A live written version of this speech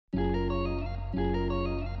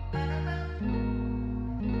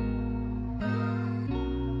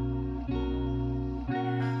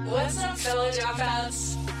What's up, fellow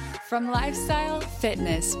dropouts? From lifestyle,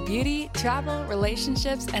 fitness, beauty, travel,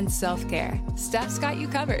 relationships, and self-care, Steph's got you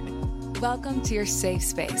covered. Welcome to your safe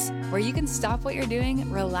space, where you can stop what you're doing,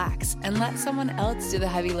 relax, and let someone else do the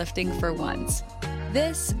heavy lifting for once.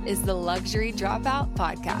 This is the Luxury Dropout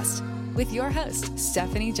Podcast with your host,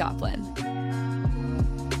 Stephanie Joplin.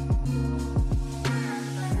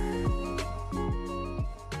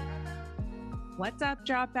 What's up,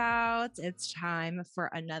 dropouts? It's time for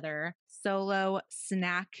another solo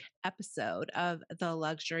snack episode of the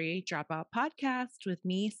Luxury Dropout Podcast with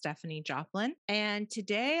me, Stephanie Joplin. And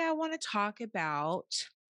today I want to talk about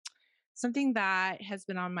something that has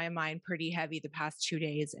been on my mind pretty heavy the past 2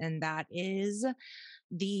 days, and that is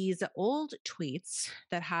these old tweets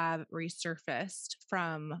that have resurfaced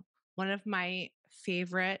from one of my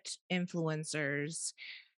favorite influencers,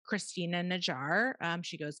 Christina Najjar.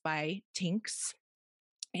 She goes by Tinx,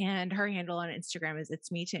 and her handle on Instagram is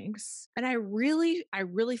It's Me Tinx. And I really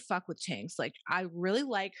fuck with Tinx. Like, I really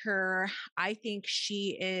like her. I think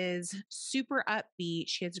she is super upbeat.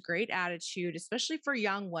 She has a great attitude, especially for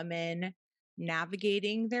young women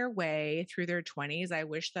navigating their way through their 20s. I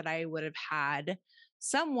wish that I would have had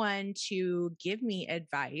someone to give me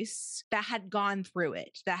advice that had gone through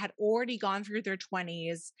it, that had already gone through their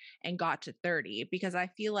 20s and got to 30, because I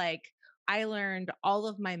feel like I learned all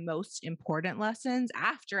of my most important lessons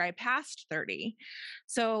after I passed 30.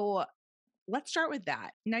 So let's start with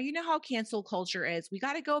that. Now, you know how cancel culture is. We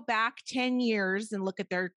got to go back 10 years and look at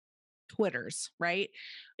their Twitters, right?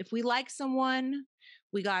 If we like someone,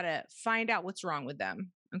 we got to find out what's wrong with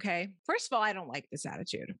them. Okay. First of all, I don't like this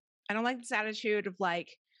attitude. I don't like this attitude of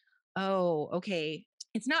like, oh, okay,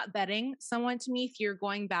 it's not vetting someone to me if you're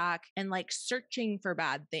going back and like searching for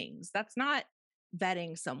bad things. That's not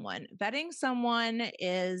vetting someone. Vetting someone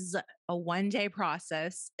is a one-day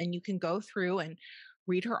process, and you can go through and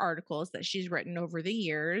read her articles that she's written over the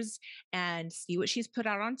years and see what she's put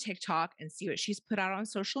out on TikTok and see what she's put out on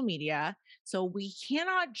social media. So we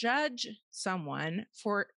cannot judge someone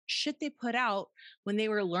for shit they put out when they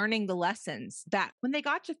were learning the lessons that when they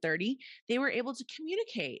got to 30, they were able to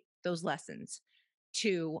communicate those lessons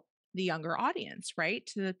to the younger audience, right?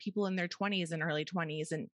 To the people in their 20s and early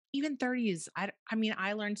 20s and even 30s. I mean,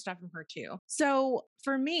 I learned stuff from her too. So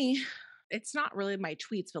for me, it's not really my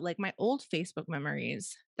tweets, but like my old Facebook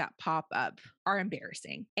memories that pop up are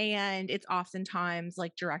embarrassing. And it's oftentimes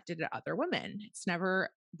like directed at other women. It's never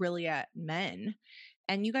really at men.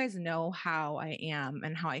 And you guys know how I am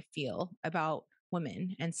and how I feel about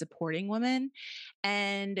women and supporting women.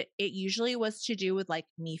 And it usually was to do with like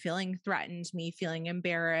me feeling threatened, me feeling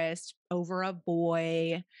embarrassed over a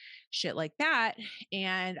boy, shit like that.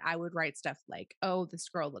 And I would write stuff like, oh, this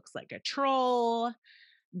girl looks like a troll.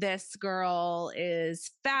 This girl is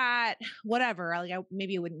fat, whatever. Like,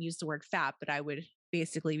 maybe I wouldn't use the word fat, but I would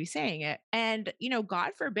basically be saying it. And, you know,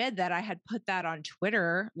 God forbid that I had put that on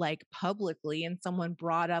Twitter, like publicly, and someone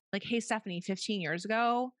brought up like, hey, Stephanie, 15 years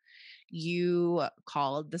ago, you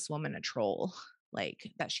called this woman a troll, like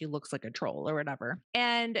that she looks like a troll or whatever.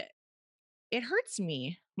 And it hurts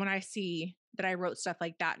me when I see that I wrote stuff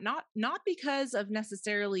like that, not because of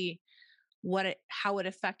necessarily how it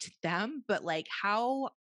affected them, but like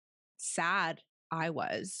how sad I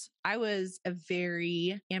was. I was a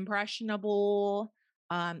very impressionable,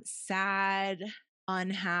 sad,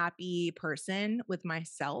 unhappy person with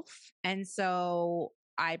myself. And so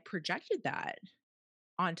I projected that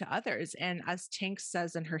onto others. And as Tinx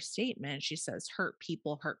says in her statement, she says, hurt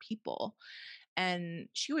people hurt people. And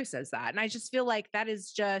she always says that. And I just feel like that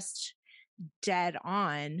is just dead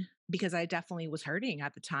on, because I definitely was hurting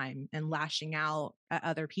at the time and lashing out at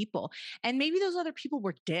other people. And maybe those other people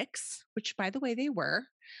were dicks, which by the way, they were,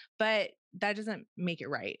 but that doesn't make it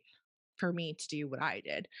right for me to do what I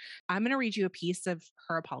did. I'm going to read you a piece of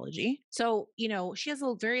her apology. So, you know, she has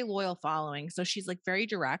a very loyal following. So she's like very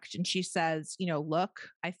direct, and she says, you know, look,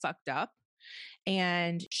 I fucked up.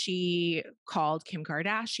 And she called Kim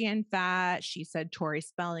Kardashian fat. She said Tori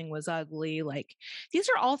Spelling was ugly. Like, these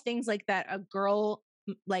are all things like that a girl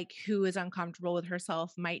like who is uncomfortable with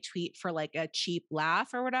herself might tweet for like a cheap laugh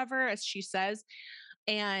or whatever, as she says.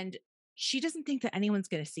 And she doesn't think that anyone's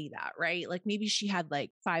going to see that, right? Like, maybe she had like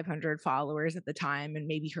 500 followers at the time, and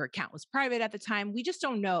maybe her account was private at the time. We just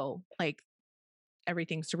don't know, like,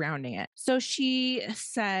 everything surrounding it. So she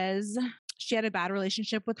says she had a bad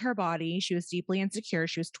relationship with her body. She was deeply insecure.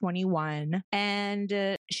 She was 21.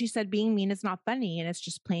 And she said, being mean is not funny, and it's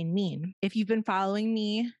just plain mean. If you've been following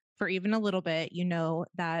me for even a little bit, you know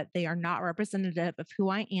that they are not representative of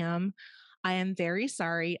who I am. I am very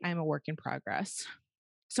sorry. I'm a work in progress.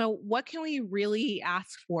 So what can we really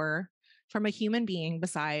ask for from a human being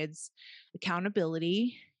besides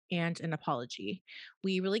accountability and an apology.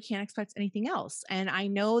 We really can't expect anything else. And I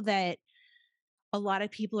know that a lot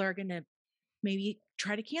of people are going to maybe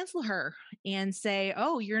try to cancel her and say,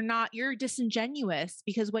 oh, you're disingenuous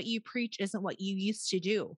because what you preach isn't what you used to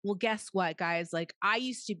do. Well, guess what, guys? Like, I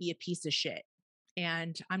used to be a piece of shit.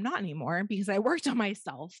 And I'm not anymore because I worked on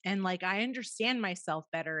myself and like I understand myself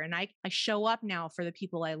better. And I show up now for the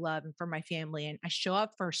people I love and for my family. And I show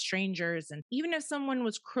up for strangers. And even if someone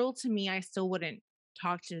was cruel to me, I still wouldn't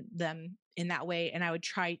talk to them in that way. And I would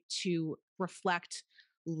try to reflect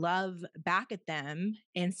love back at them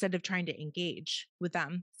instead of trying to engage with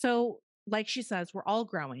them. So, like she says, we're all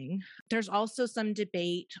growing. There's also some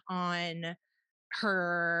debate on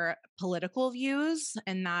her political views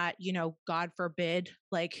and that, God forbid,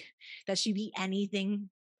 like that she be anything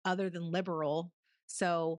other than liberal.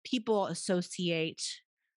 So people associate,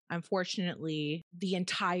 unfortunately, the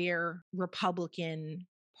entire Republican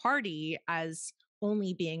Party as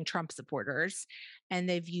only being Trump supporters. And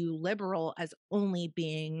they view liberal as only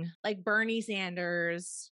being like Bernie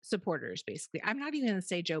Sanders supporters, basically. I'm not even going to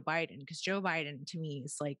say Joe Biden because Joe Biden to me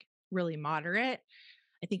is like really moderate.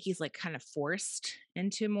 I think he's like kind of forced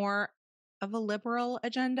into more of a liberal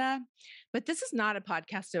agenda. But this is not a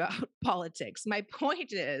podcast about politics. My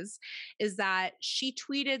point is that she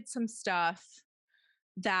tweeted some stuff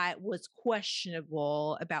that was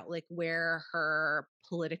questionable about like where her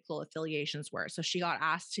political affiliations were. So she got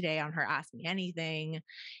asked today on her Ask Me Anything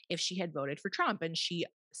if she had voted for Trump, and she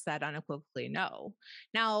said unequivocally no.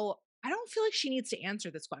 Now, I don't feel like she needs to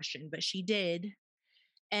answer this question, but she did.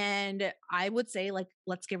 And I would say, like,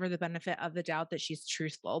 let's give her the benefit of the doubt that she's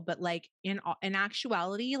truthful. But like in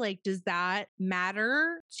actuality, like, does that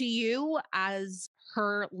matter to you as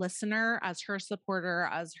her listener, as her supporter,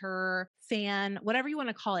 as her fan, whatever you want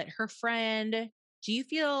to call it, her friend? Do you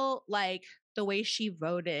feel like the way she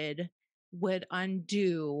voted would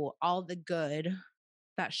undo all the good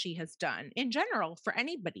that she has done in general for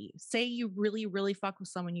anybody? Say you really, really fuck with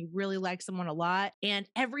someone, you really like someone a lot, and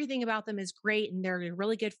everything about them is great, and they're a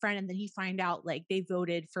really good friend, and then you find out like they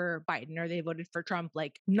voted for Biden or they voted for Trump,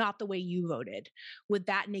 like not the way you voted. Would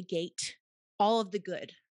that negate all of the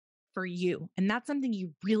good for you? And that's something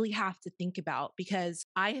you really have to think about, because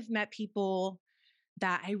I have met people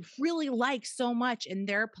that I really like so much and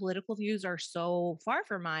their political views are so far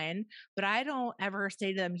from mine, but I don't ever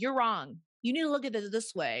say to them, you're wrong. You need to look at it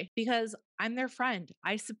this way, because I'm their friend.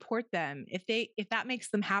 I support them. If that makes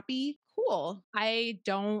them happy, cool. I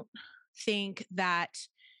don't think that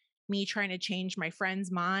me trying to change my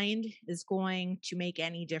friend's mind is going to make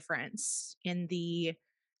any difference in the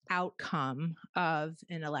outcome of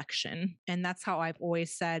an election. And that's how I've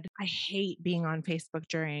always said I hate being on Facebook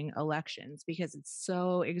during elections because it's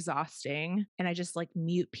so exhausting. And I just like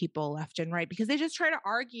mute people left and right because they just try to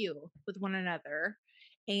argue with one another.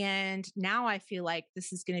 And now I feel like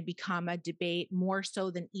this is going to become a debate more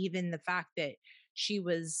so than even the fact that she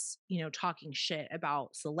was, talking shit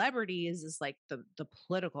about celebrities, is like the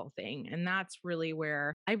political thing. And that's really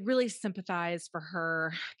where I really sympathize for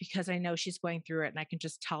her, because I know she's going through it. And I can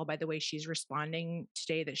just tell by the way she's responding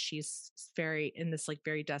today that she's very in this like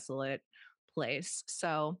very desolate place.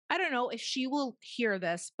 So I don't know if she will hear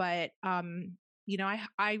this, but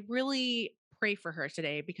I really pray for her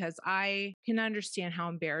today, because I can understand how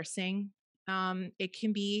embarrassing it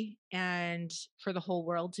can be, and for the whole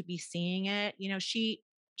world to be seeing it. She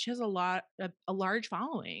has a large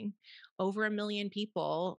following, over 1 million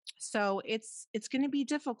people. So it's going to be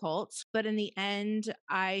difficult, but in the end,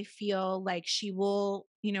 I feel like she will,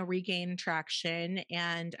 regain traction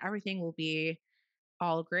and everything will be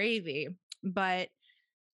all gravy. But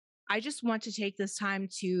I just want to take this time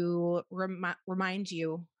to remind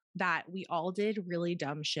you that we all did really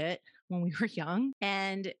dumb shit when we were young,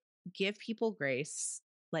 and give people grace.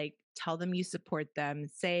 Like, tell them you support them.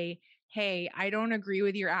 Say, hey, I don't agree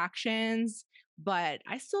with your actions, but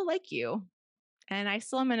I still like you and I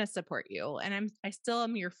still am going to support you. And I still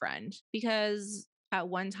am your friend, because at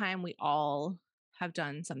one time we all have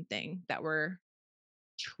done something that we're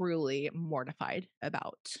truly mortified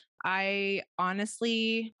about. I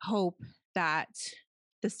honestly hope that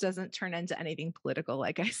this doesn't turn into anything political,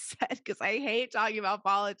 like I said, because I hate talking about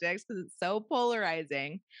politics because it's so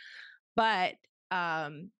polarizing. But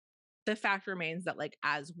the fact remains that, like,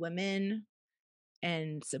 as women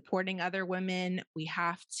and supporting other women, we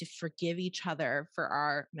have to forgive each other for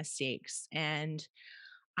our mistakes. And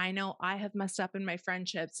I know I have messed up in my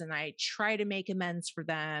friendships and I try to make amends for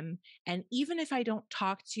them. And even if I don't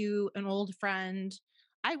talk to an old friend,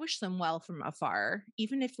 I wish them well from afar.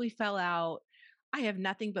 Even if we fell out, I have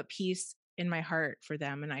nothing but peace in my heart for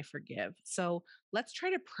them and I forgive. So let's try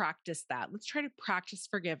to practice that. Let's try to practice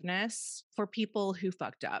forgiveness for people who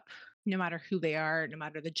fucked up, no matter who they are, no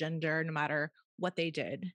matter the gender, no matter what they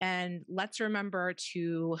did. And let's remember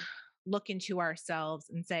to look into ourselves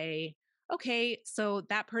and say, okay, so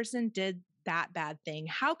that person did that bad thing.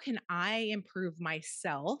 How can I improve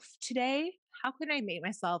myself today? How can I make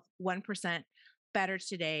myself 1% better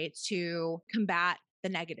today to combat the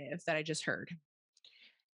negative that I just heard?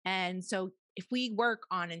 And so if we work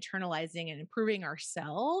on internalizing and improving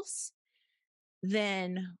ourselves,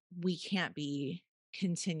 then we can't be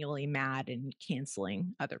continually mad and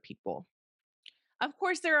canceling other people. Of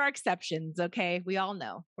course, there are exceptions. Okay, we all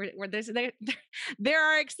know there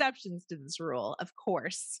are exceptions to this rule, of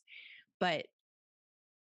course. But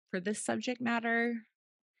for this subject matter,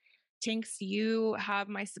 Tinx, you have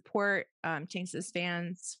my support. Tinx's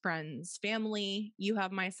fans, friends, family, you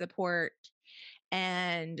have my support.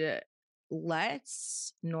 And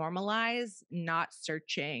let's normalize not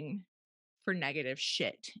searching for negative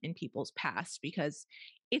shit in people's past, because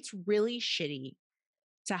it's really shitty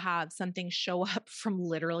to have something show up from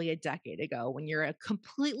literally a decade ago when you're a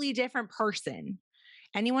completely different person.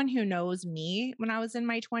 Anyone who knows me when I was in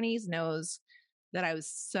my 20s knows that I was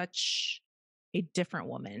such a different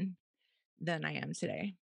woman than I am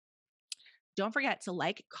today. Don't forget to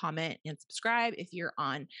like, comment, and subscribe if you're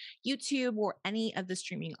on YouTube or any of the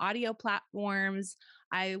streaming audio platforms.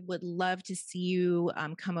 I would love to see you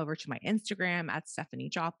come over to my Instagram at Stephanie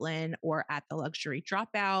Joplin or at The Luxury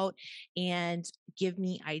Dropout and give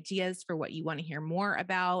me ideas for what you want to hear more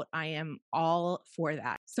about. I am all for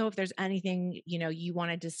that. So if there's anything, you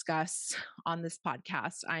want to discuss on this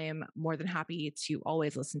podcast, I am more than happy to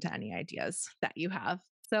always listen to any ideas that you have.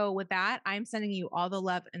 So with that, I'm sending you all the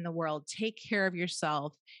love in the world. Take care of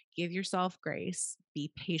yourself. Give yourself grace.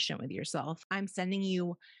 Be patient with yourself. I'm sending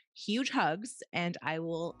you huge hugs, and I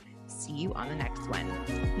will see you on the next one.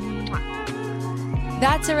 Mwah.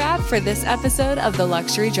 That's a wrap for this episode of The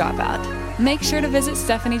Luxury Dropout. Make sure to visit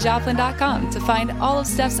stephaniejoplin.com to find all of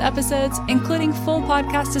Steph's episodes, including full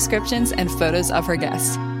podcast descriptions and photos of her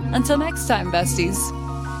guests. Until next time, besties.